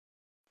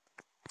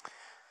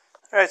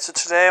Alright, so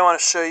today I want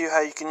to show you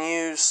how you can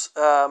use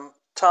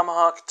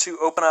Tomahawk to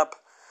open up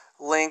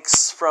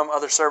links from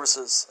other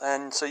services.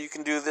 And so you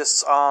can do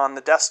this on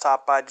the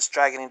desktop by just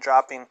dragging and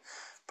dropping,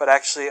 but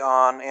actually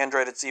on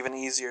Android it's even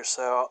easier.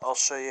 So I'll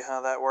show you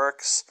how that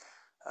works.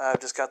 I've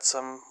just got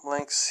some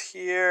links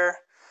here.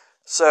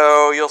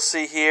 So you'll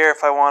see here,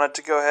 if I wanted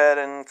to go ahead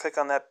and click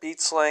on that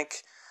Beats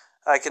link,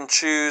 I can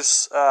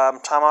choose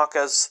Tomahawk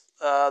as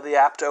the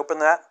app to open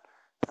that.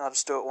 I'll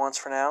just do it once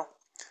for now.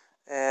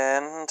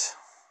 And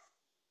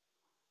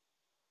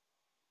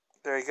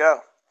there you go.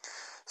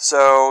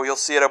 So you'll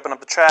see it open up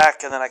the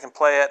track, and then I can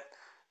play it.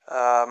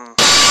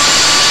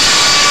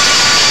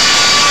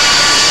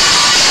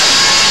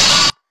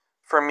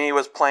 For me,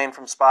 was playing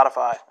from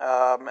Spotify.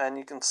 And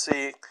you can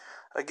see,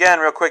 again,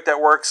 real quick,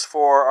 that works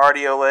for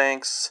RDO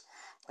links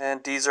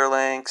and Deezer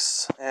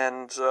links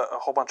and a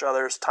whole bunch of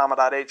others,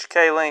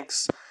 Tama.hk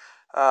links.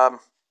 And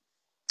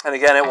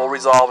again, it will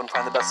resolve and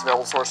find the best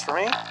available source for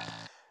me.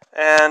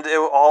 And it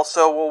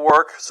also will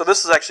work. So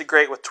this is actually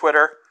great with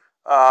Twitter.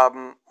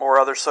 Or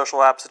other social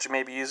apps that you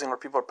may be using where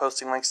people are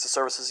posting links to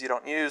services you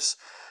don't use,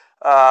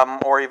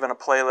 or even a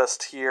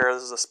playlist here.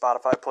 This is a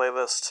Spotify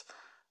playlist,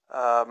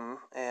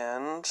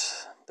 and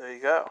there you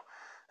go.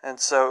 And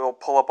so it will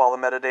pull up all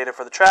the metadata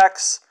for the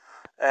tracks,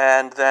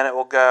 and then it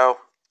will go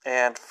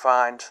and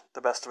find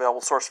the best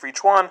available source for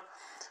each one,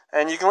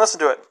 and you can listen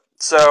to it.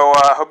 So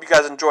I hope you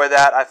guys enjoy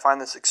that. I find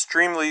this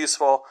extremely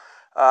useful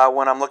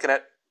when I'm looking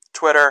at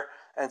Twitter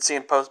and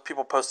seeing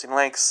people posting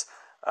links.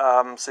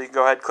 So you can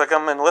go ahead, click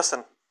them, and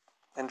listen.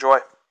 Enjoy.